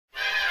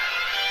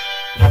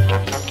Hi,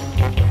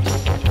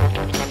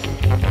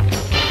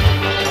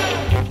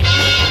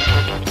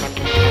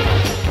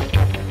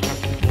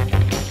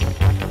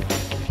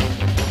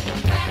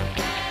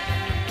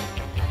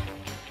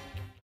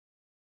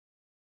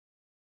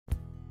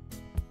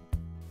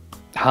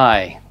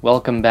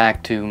 welcome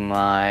back to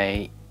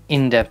my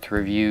in-depth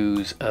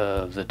reviews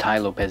of the Tai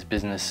Lopez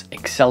Business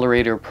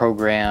Accelerator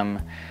program.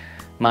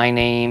 My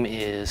name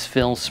is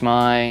Phil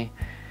Smyth,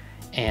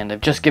 and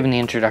I've just given the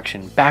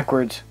introduction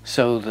backwards,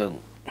 so the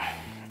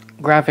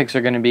graphics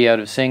are going to be out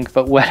of sync,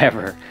 but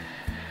whatever.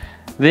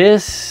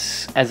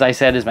 This, as I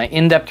said, is my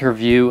in-depth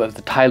review of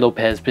the Tai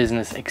Lopez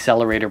Business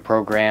Accelerator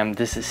program.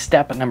 This is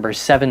step number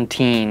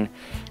 17.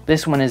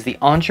 This one is the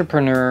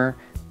Entrepreneur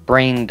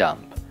Brain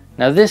Dump.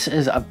 Now this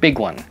is a big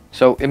one,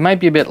 so it might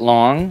be a bit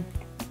long,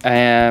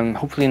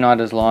 hopefully not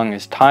as long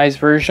as Tai's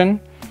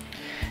version,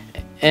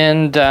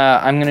 and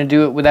I'm going to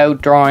do it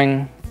without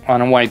drawing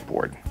on a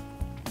whiteboard.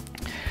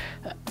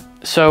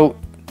 So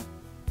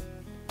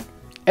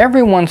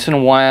every once in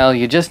a while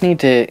you just need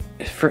to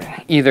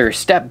either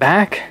step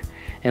back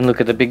and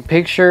look at the big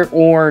picture,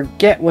 or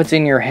get what's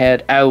in your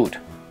head out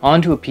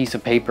onto a piece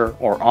of paper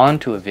or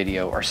onto a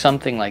video or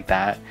something like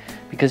that,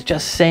 because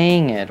just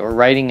saying it or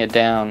writing it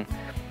down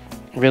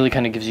really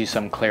kind of gives you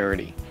some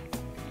clarity.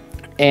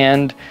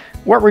 And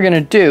what we're going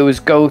to do is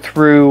go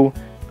through,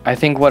 I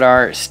think, what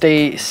are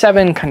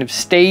 7 kind of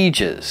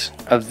stages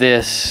of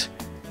this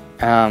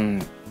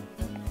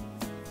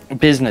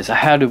business,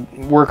 how to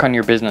work on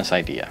your business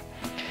idea.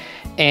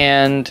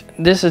 And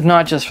this is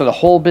not just for the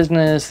whole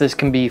business, this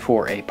can be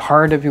for a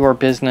part of your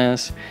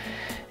business,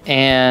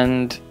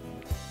 and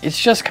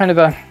it's just kind of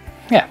a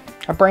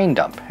brain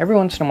dump. Every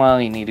once in a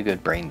while you need a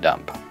good brain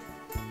dump.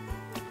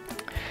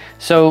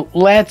 So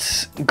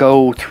let's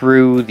go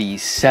through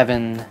these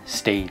 7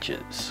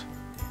 stages.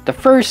 The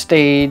first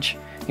stage,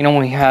 you know,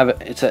 when we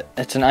have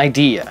it's an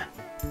idea,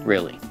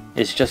 really.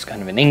 It's just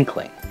kind of an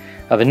inkling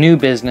of a new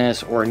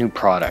business or a new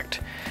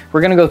product.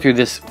 We're going to go through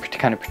this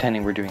kind of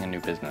pretending we're doing a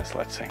new business,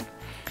 let's say.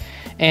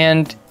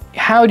 And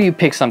how do you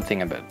pick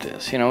something about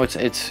this? You know,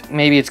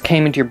 maybe it's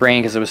came into your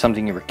brain because it was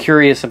something you were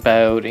curious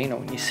about. You know,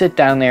 when you sit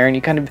down there and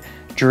you kind of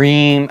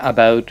dream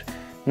about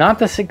not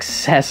the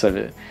success of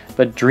it,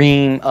 but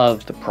dream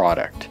of the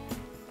product.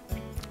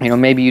 You know,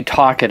 maybe you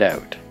talk it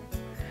out.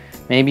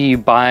 Maybe you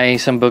buy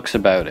some books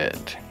about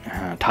it.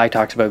 Tai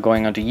talks about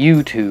going onto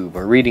YouTube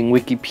or reading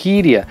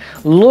Wikipedia,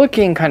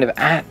 looking kind of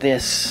at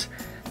this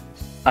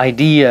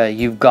idea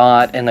you've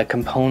got and the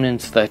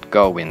components that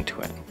go into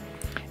it.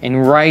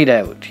 And write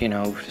out, you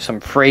know, some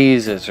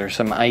phrases or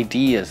some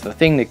ideas, the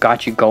thing that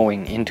got you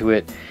going into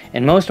it.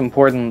 And most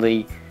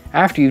importantly,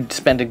 after you'd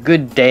spent a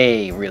good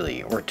day,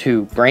 really, or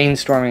 2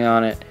 brainstorming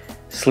on it,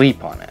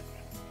 sleep on it.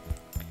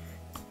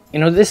 You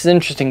know, this is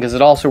interesting because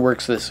it also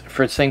works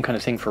for the same kind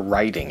of thing for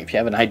writing. If you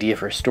have an idea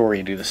for a story,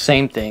 you do the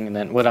same thing, and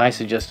then what I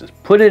suggest is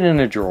put it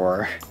in a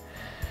drawer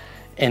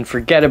and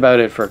forget about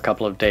it for a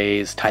couple of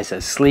days. Tai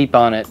says sleep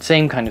on it,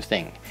 same kind of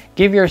thing.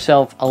 Give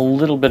yourself a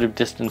little bit of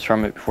distance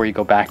from it before you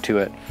go back to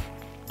it,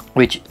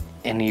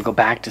 and you go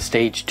back to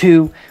stage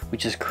 2,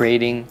 which is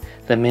creating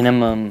the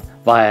minimum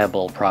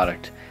viable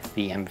product,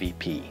 the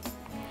MVP.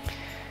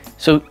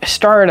 So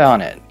start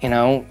on it, you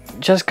know,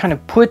 just kind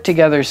of put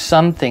together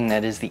something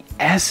that is the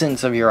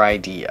essence of your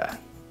idea,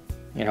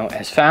 you know,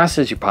 as fast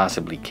as you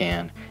possibly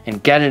can,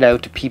 and get it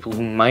out to people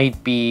who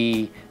might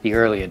be the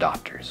early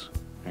adopters,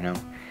 you know,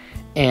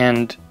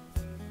 and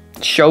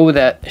show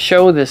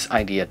this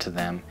idea to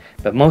them,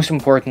 but most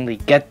importantly,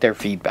 get their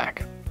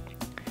feedback.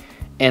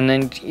 And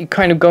then you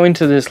kind of go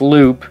into this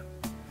loop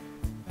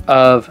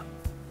of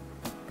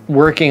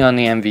working on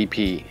the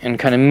MVP and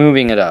kind of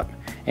moving it up,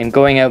 and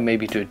going out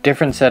maybe to a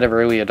different set of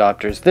early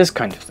adopters, this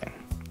kind of thing.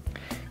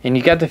 And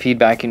you get the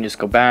feedback and you just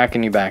go back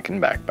and you back and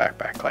back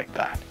like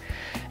that.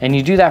 And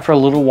you do that for a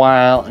little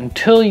while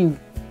until you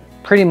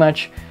pretty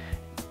much,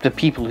 the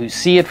people who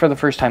see it for the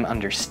first time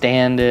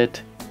understand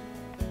it.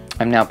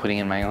 I'm now putting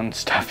in my own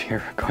stuff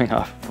here, going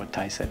off of what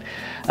Tai said.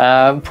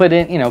 Put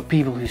in, you know,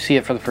 people who see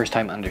it for the first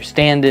time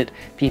understand it.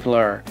 People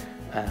are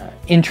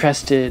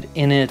interested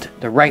in it.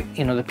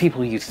 The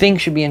people you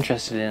think should be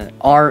interested in it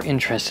are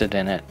interested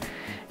in it.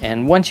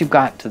 And once you've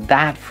got to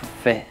that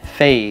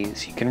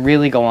phase, you can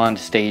really go on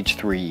to stage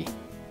 3,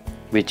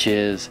 which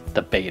is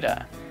the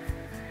beta.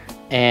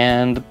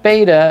 And the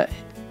beta,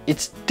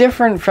 it's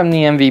different from the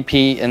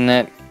MVP in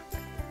that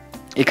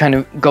it kind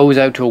of goes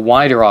out to a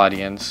wider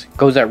audience,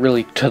 goes out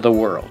really to the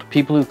world.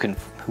 People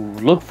who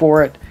look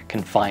for it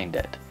can find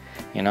it,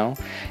 you know.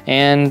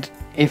 And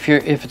if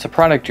it's a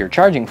product you're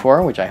charging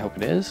for, which I hope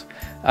it is,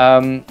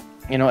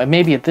 you know, and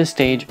maybe at this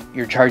stage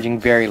you're charging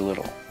very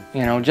little,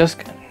 you know,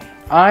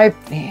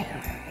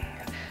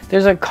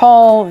 there's a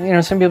call, you know,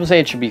 some people say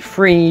it should be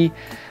free.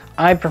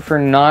 I prefer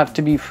not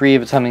to be free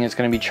if it's something that's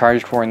going to be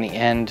charged for in the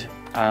end.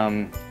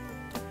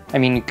 I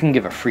mean, you can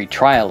give a free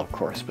trial, of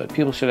course, but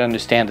people should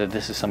understand that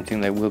this is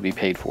something that will be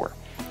paid for.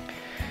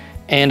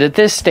 And at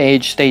this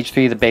stage, stage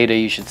 3, the beta,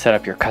 you should set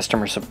up your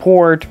customer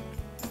support.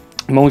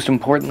 Most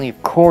importantly,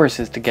 of course,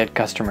 is to get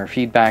customer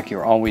feedback. You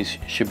always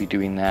should be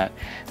doing that.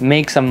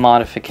 Make some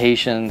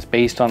modifications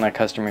based on that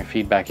customer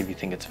feedback if you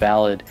think it's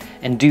valid,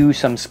 and do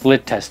some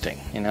split testing.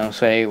 You know,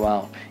 say,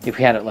 well, if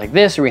we had it like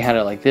this or we had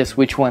it like this,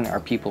 which one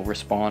are people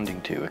responding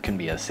to? It can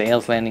be a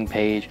sales landing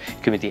page,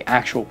 it could be the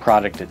actual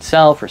product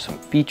itself, or some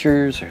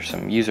features, or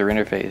some user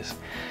interface.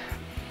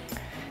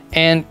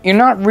 And you're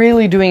not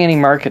really doing any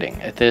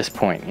marketing at this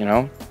point, you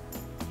know?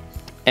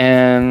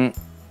 And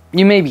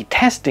you may be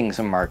testing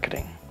some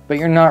marketing, but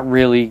you're not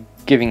really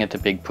giving it the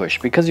big push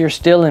because you're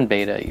still in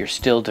beta. You're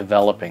still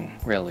developing,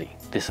 really,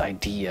 this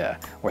idea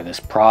or this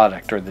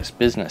product or this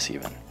business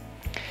even.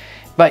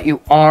 But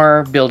you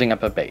are building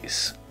up a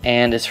base,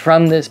 and it's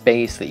from this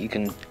base that you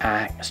can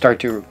start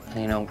to,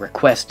 you know,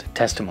 request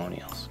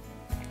testimonials.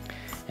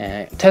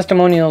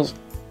 Testimonials,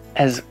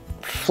 as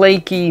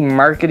flaky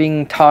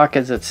marketing talk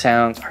as it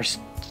sounds, are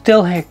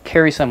still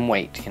carry some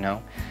weight, you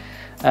know.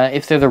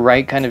 If they're the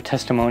right kind of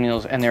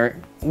testimonials,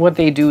 and what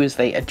they do is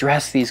they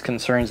address these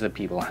concerns that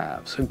people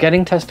have. So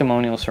getting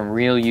testimonials from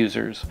real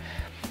users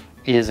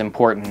is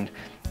important,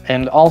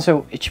 and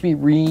also it should be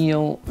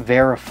real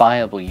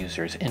verifiable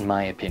users, in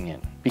my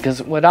opinion.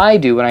 Because what I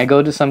do when I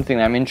go to something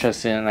I'm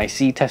interested in and I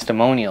see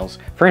testimonials,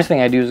 first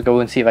thing I do is go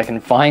and see if I can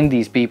find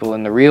these people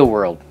in the real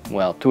world,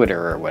 well,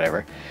 Twitter or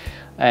whatever.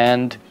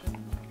 And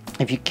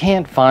if you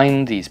can't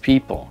find these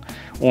people,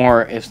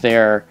 or if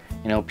they're,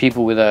 you know,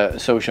 people with a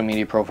social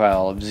media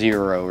profile of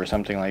 0 or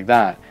something like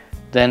that,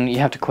 then you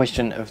have to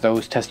question if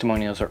those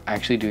testimonials are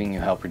actually doing you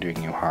help or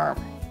doing you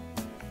harm.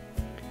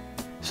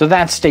 So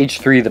that's stage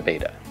 3 of the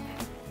beta.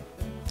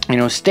 You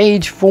know,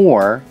 stage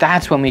 4,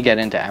 that's when we get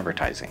into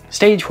advertising.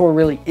 Stage 4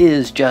 really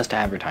is just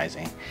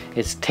advertising.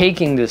 It's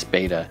taking this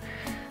beta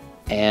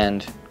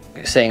and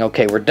saying,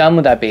 okay, we're done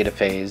with that beta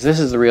phase. This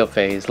is the real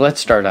phase.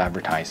 Let's start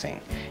advertising.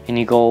 And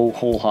you go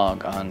whole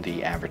hog on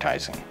the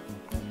advertising.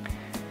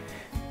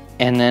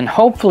 And then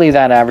hopefully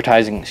that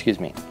advertising,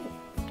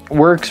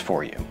 works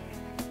for you.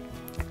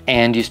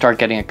 And you start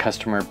getting a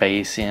customer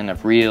base in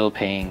of real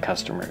paying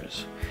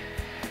customers.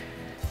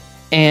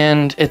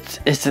 And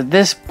it's at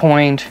this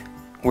point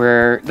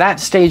where that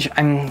stage,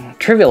 I'm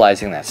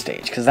trivializing that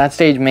stage, because that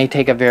stage may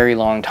take a very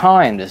long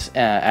time, this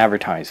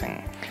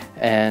advertising.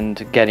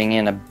 And getting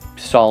in a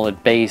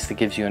solid base that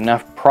gives you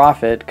enough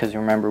profit, because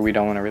remember, we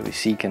don't want to really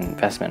seek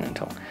investment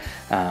until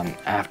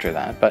after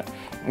that. But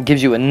it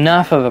gives you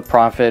enough of a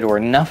profit or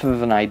enough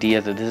of an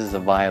idea that this is a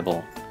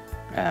viable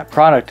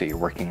product that you're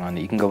working on,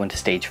 that you can go into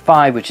stage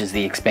 5, which is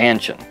the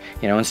expansion.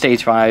 You know, in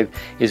stage 5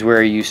 is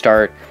where you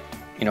start,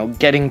 you know,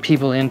 getting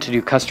people in to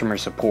do customer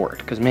support,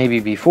 because maybe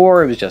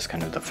before it was just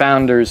kind of the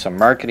founders, some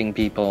marketing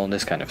people,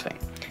 this kind of thing.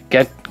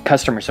 Get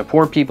customer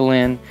support people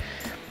in,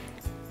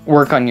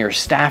 work on your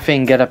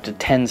staffing, get up to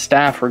 10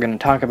 staff. We're going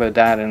to talk about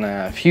that in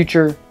a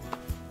future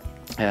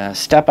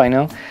step, I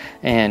know.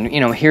 And, you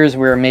know, here's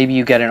where maybe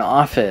you get an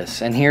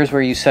office, and here's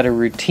where you set a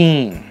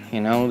routine, you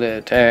know,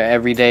 that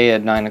every day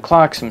at 9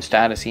 o'clock some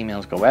status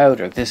emails go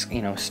out, or this,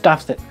 you know,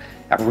 stuff that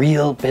a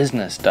real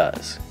business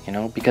does, you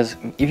know, because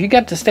if you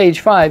get to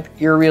stage 5,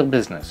 you're a real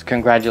business.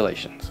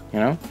 Congratulations, you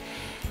know.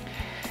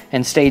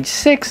 And stage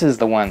 6 is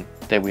the one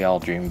that we all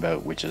dream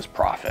about, which is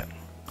profit.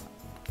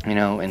 You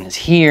know, and it's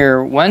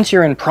here, once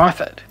you're in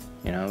profit,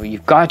 you know,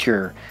 you've got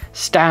your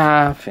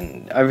staff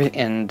and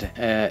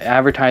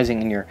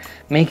advertising, and you're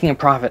making a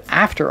profit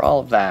after all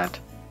of that,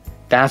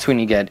 that's when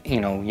you get, you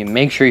know, you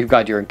make sure you've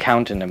got your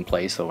accountant in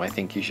place, though I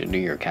think you should do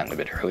your accountant a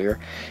bit earlier.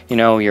 You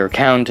know, your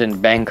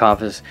accountant, bank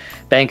office,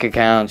 bank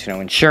accounts, you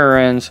know,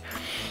 insurance,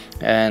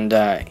 and,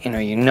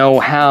 you know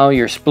how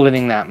you're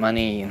splitting that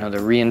money, you know, the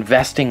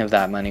reinvesting of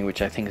that money,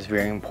 which I think is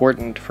very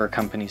important for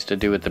companies to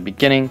do at the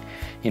beginning.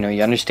 You know,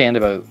 you understand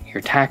about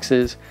your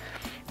taxes,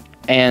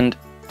 and,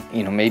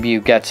 you know, maybe you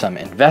get some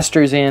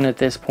investors in at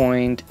this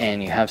point,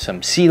 and you have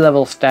some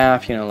C-level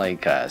staff, you know,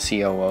 like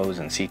COOs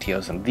and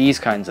CTOs and these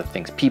kinds of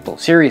things. People,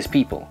 serious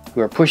people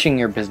who are pushing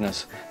your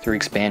business through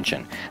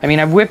expansion. I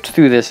mean, I've whipped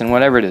through this in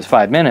whatever it is,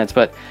 5 minutes,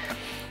 but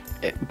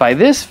by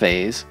this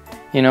phase,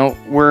 you know,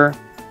 we're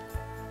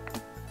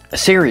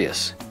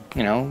serious,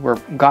 you know,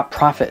 we've got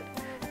profit,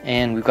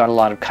 and we've got a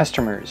lot of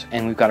customers,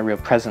 and we've got a real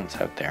presence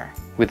out there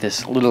with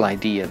this little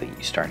idea that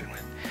you started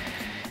with.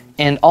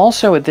 And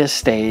also at this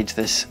stage,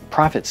 this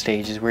profit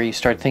stage, is where you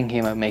start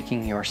thinking about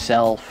making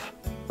yourself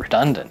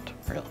redundant,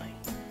 really.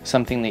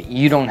 Something that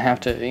you don't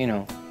have to, you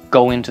know,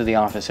 go into the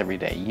office every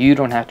day. You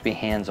don't have to be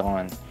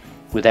hands-on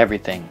with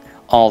everything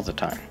all the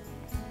time.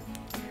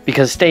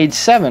 Because stage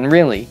 7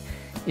 really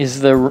is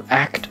the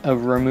act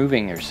of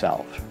removing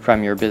yourself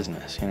from your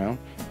business, you know.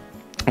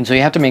 And so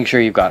you have to make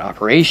sure you've got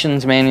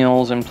operations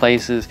manuals in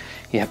places,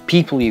 you have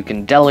people you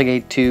can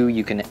delegate to,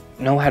 you can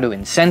know how to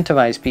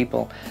incentivize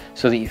people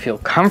so that you feel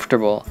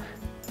comfortable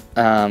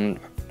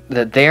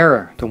that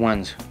they're the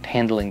ones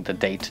handling the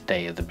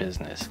day-to-day of the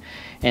business.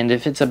 And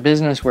if it's a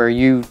business where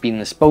you've been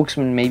the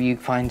spokesman, maybe you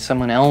find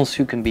someone else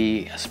who can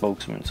be a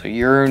spokesman, so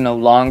you're no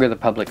longer the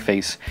public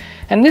face.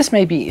 And this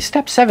may be,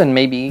 step 7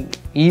 may be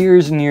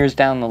years and years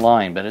down the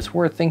line, but it's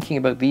worth thinking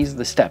about. These are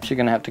the steps you're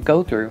going to have to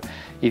go through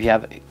if you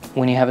have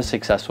when you have a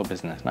successful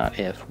business, not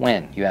if,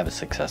 when you have a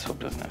successful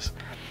business.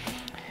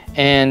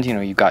 And you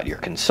know, you've got your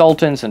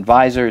consultants,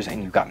 advisors,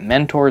 and you've got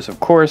mentors, of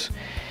course,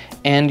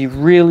 and you've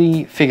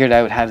really figured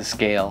out how to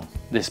scale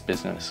this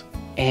business,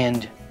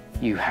 and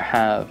you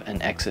have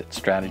an exit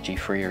strategy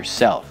for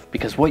yourself.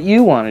 Because what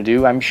you want to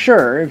do, I'm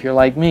sure, if you're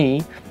like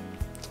me,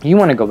 you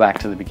want to go back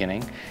to the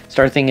beginning,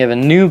 start thinking of a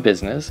new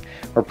business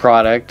or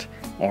product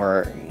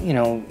or, you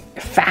know,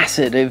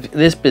 facet of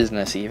this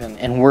business even,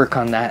 and work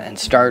on that and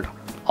start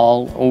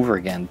all over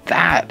again.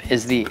 That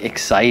is the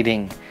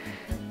exciting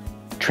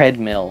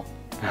treadmill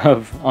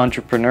of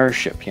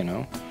entrepreneurship, you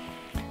know.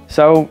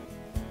 So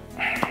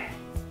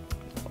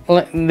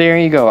there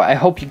you go. I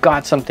hope you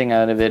got something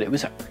out of it.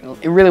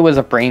 It really was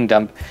a brain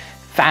dump,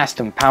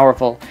 fast and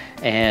powerful.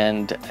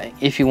 And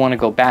if you want to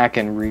go back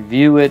and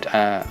review it,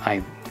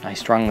 I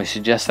strongly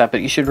suggest that.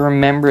 But you should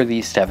remember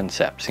these 7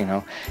 steps. You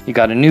know, you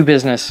got a new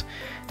business,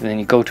 and then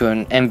you go to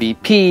an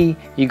MVP,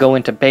 you go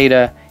into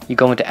beta, you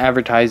go into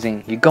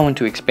advertising, you go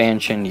into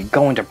expansion, you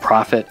go into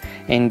profit,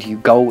 and you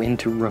go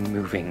into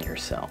removing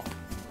yourself.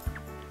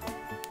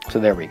 So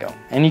there we go.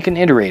 And you can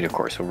iterate, of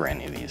course, over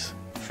any of these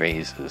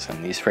phrases,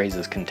 and these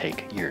phrases can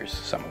take years,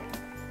 some of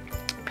them.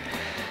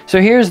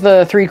 So here's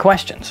the 3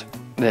 questions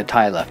that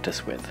Tai left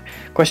us with.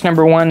 Question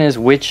number 1 is,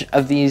 which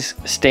of these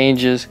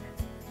stages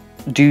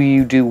do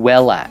you do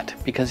well at?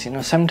 Because, you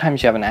know,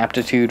 sometimes you have an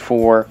aptitude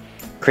for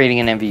creating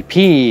an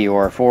MVP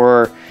or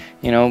for,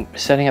 you know,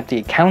 setting up the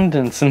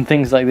accountants and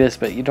things like this,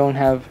 but you don't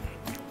have.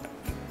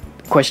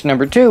 Question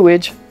number 2,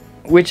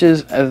 which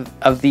is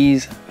of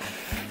these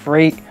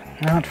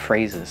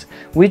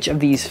which of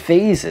these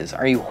phases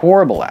are you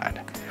horrible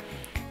at?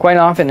 Quite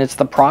often it's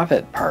the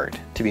profit part,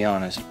 to be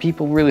honest.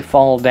 People really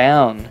fall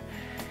down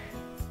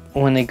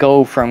when they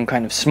go from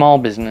kind of small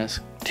business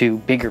to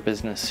bigger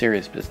business,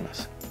 serious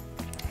business.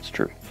 It's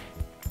true.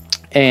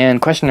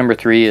 And question number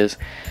 3 is,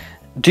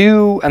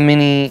 do a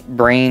mini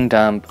brain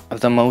dump of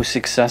the most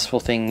successful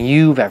thing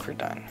you've ever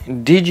done.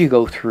 Did you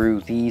go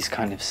through these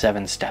kind of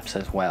 7 steps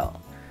as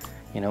well?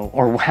 You know,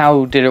 or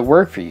how did it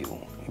work for you?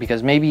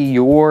 Because maybe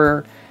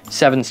your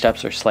 7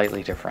 steps are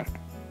slightly different.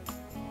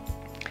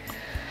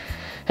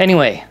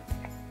 Anyway,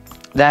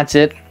 that's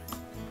it.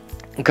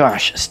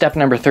 Gosh, step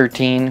number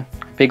 13,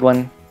 big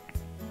one.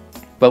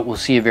 But we'll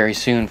see you very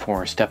soon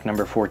for step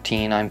number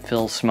 14. I'm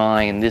Phil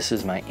Smyth, and this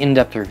is my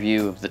in-depth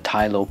review of the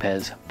Tai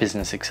Lopez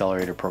Business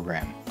Accelerator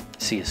program.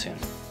 See you soon.